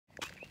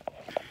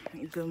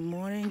Good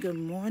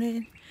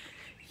morning,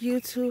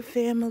 YouTube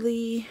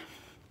family.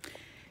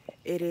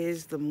 It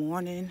is the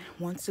morning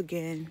once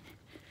again.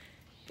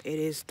 It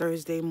is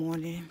Thursday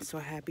morning, so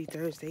happy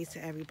Thursday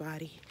to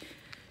everybody.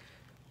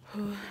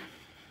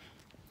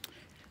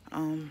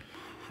 I'm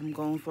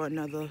going for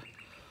another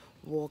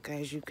walk,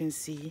 as you can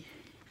see.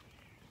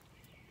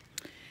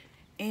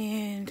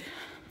 And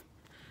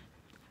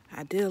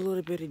I did a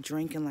little bit of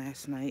drinking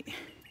last night.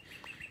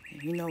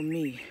 And you know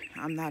me,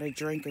 I'm not a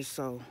drinker,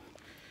 so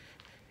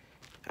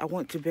I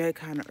went to bed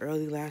kind of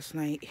early last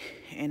night,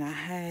 and I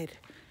had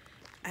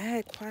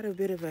quite a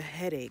bit of a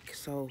headache,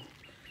 so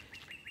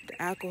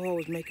the alcohol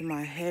was making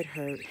my head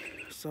hurt,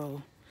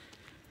 so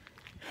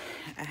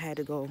I had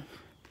to go.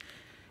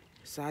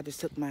 So I just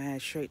took my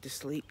ass straight to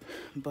sleep.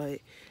 But,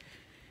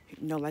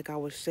 like I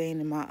was saying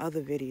in my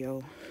other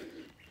video,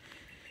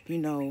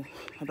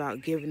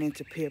 about giving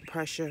into peer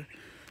pressure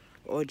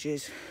or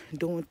just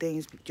doing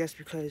things just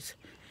because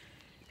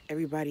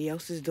everybody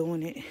else is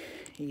doing it.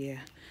 Yeah.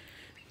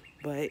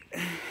 But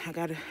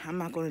I'm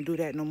not going to do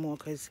that no more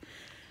because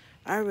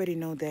I already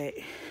know that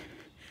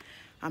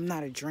I'm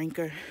not a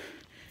drinker.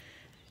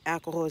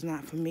 Alcohol is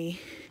not for me.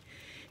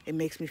 It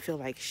makes me feel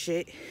like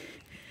shit.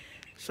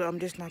 So I'm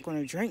just not going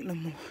to drink no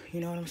more. You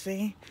know what I'm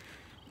saying?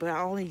 But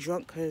I only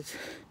drunk because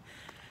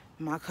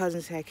my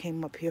cousins had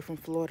came up here from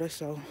Florida.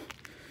 So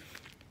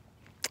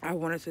I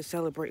wanted to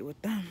celebrate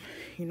with them.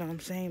 You know what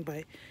I'm saying?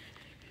 But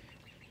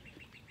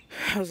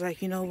I was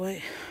like, you know what?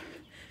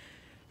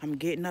 I'm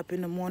getting up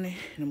in the morning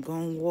and I'm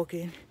going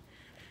walking.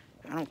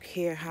 I don't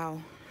care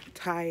how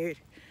tired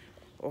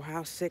or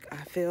how sick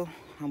I feel.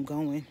 I'm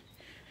going.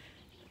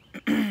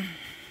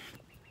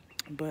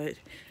 But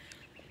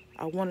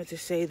I wanted to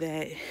say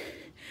that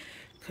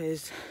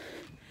because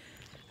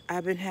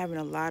I've been having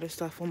a lot of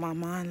stuff on my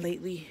mind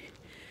lately.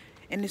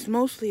 And it's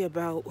mostly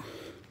about,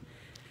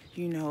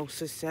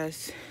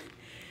 success,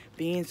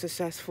 being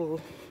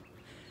successful,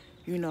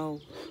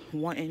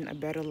 wanting a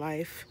better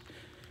life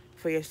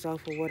for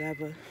yourself or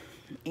whatever.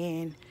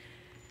 And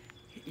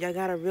y'all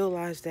gotta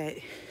realize,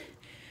 and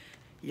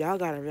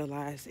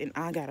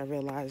I gotta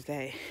realize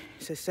that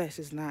success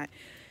is not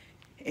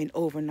an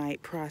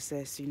overnight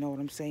process, you know what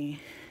I'm saying?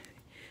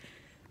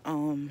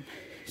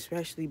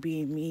 Especially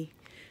being me,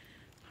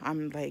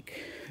 I'm like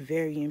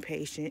very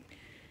impatient,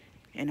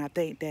 and I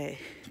think that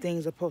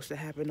things are supposed to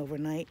happen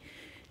overnight,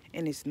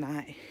 and it's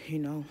not.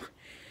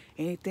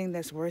 Anything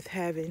that's worth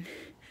having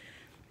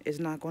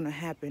is not going to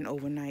happen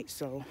overnight.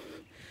 So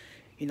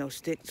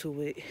stick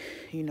to it.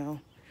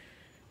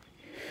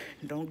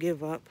 Don't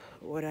give up,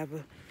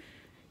 whatever.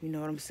 You know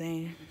what I'm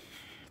saying?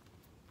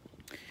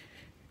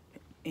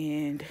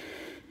 And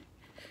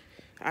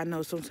I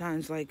know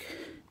sometimes like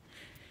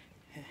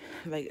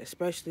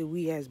especially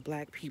we as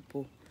black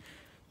people,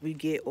 we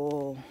get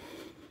all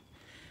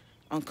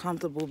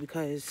uncomfortable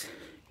because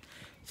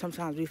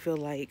sometimes we feel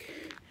like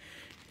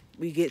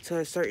we get to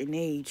a certain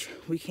age,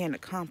 we can't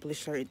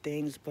accomplish certain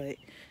things. But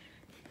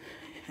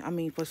I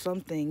mean, for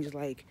some things,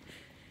 like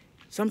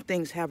some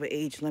things have an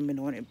age limit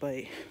on it,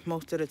 but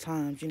most of the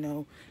times,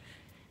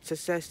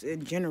 success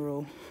in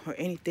general or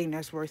anything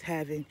that's worth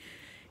having,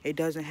 it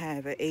doesn't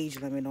have an age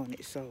limit on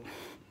it. So,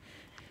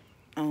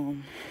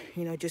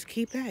 just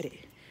keep at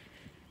it.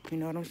 You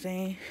know what I'm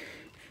saying?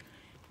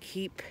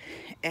 Keep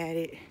at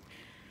it.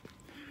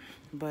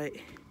 But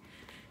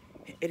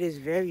it is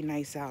very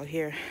nice out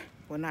here.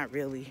 Well, not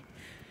really.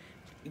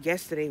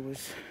 Yesterday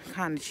was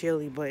kind of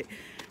chilly, but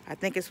I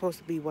think it's supposed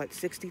to be,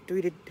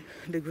 63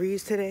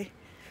 degrees today?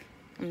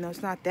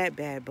 It's not that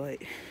bad, but,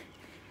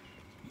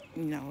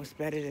 it's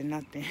better than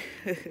nothing.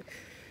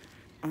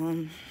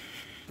 I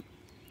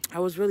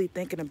was really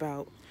thinking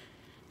about,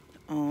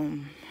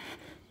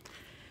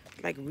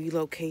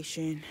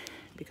 relocation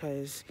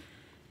because,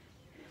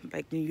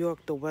 New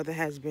York, the weather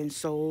has been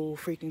so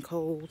freaking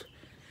cold.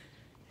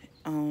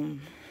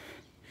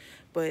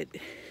 But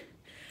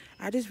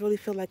I just really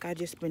feel like I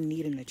just been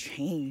needing a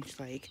change.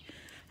 Like,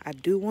 I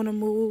do want to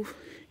move,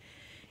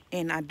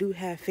 and I do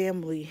have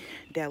family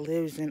that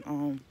lives in,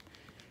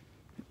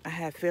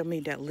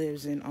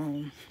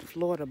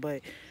 Florida,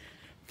 but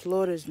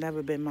Florida's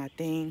never been my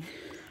thing.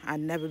 I've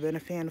never been a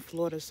fan of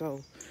Florida,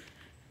 so,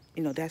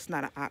 that's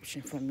not an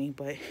option for me.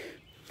 But,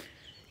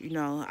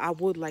 I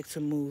would like to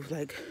move,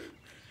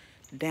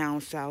 down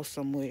south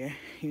somewhere,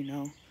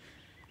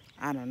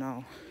 I don't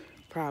know.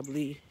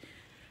 Probably,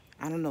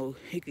 I don't know.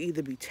 It could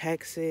either be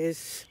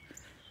Texas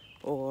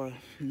or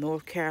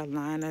North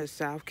Carolina,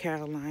 South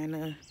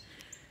Carolina,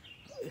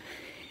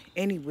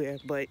 anywhere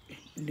but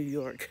New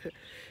York.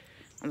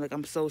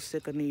 I'm so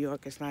sick of New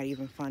York, it's not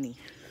even funny.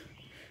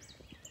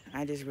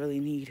 I just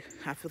really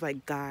I feel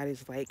like God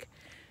is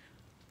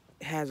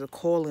has a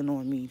calling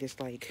on me, just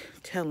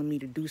telling me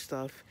to do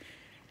stuff.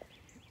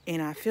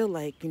 And I feel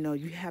like,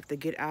 you have to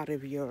get out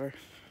of your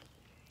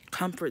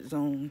comfort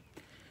zone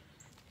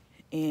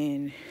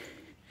and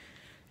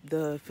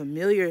the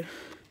familiar,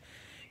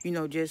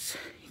 just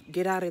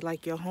get out of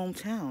your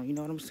hometown, you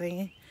know what I'm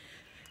saying?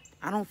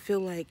 I don't feel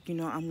like,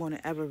 I'm going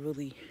to ever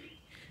really,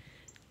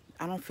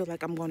 I don't feel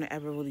like I'm going to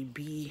ever really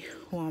be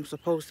who I'm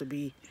supposed to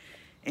be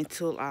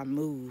until I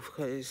move,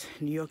 because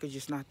New York is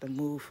just not the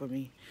move for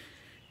me.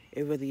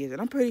 It really is. And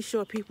I'm pretty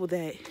sure people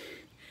that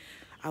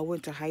I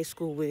went to high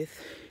school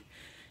with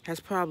has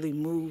probably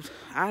moved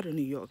out of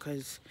New York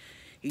because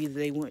either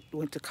they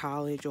went to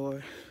college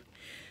or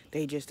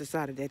they just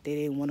decided that they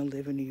didn't want to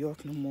live in New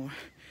York no more,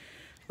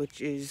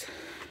 which is,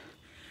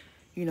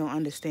 you know,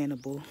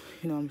 understandable.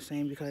 You know what I'm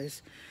saying?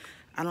 Because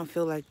I don't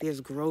feel like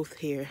there's growth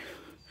here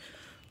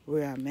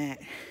where I'm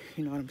at.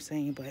 You know what I'm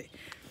saying? But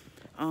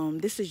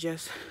this is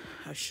just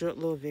a short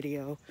little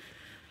video.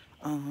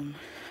 I'm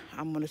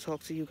going to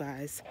talk to you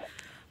guys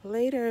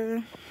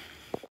later.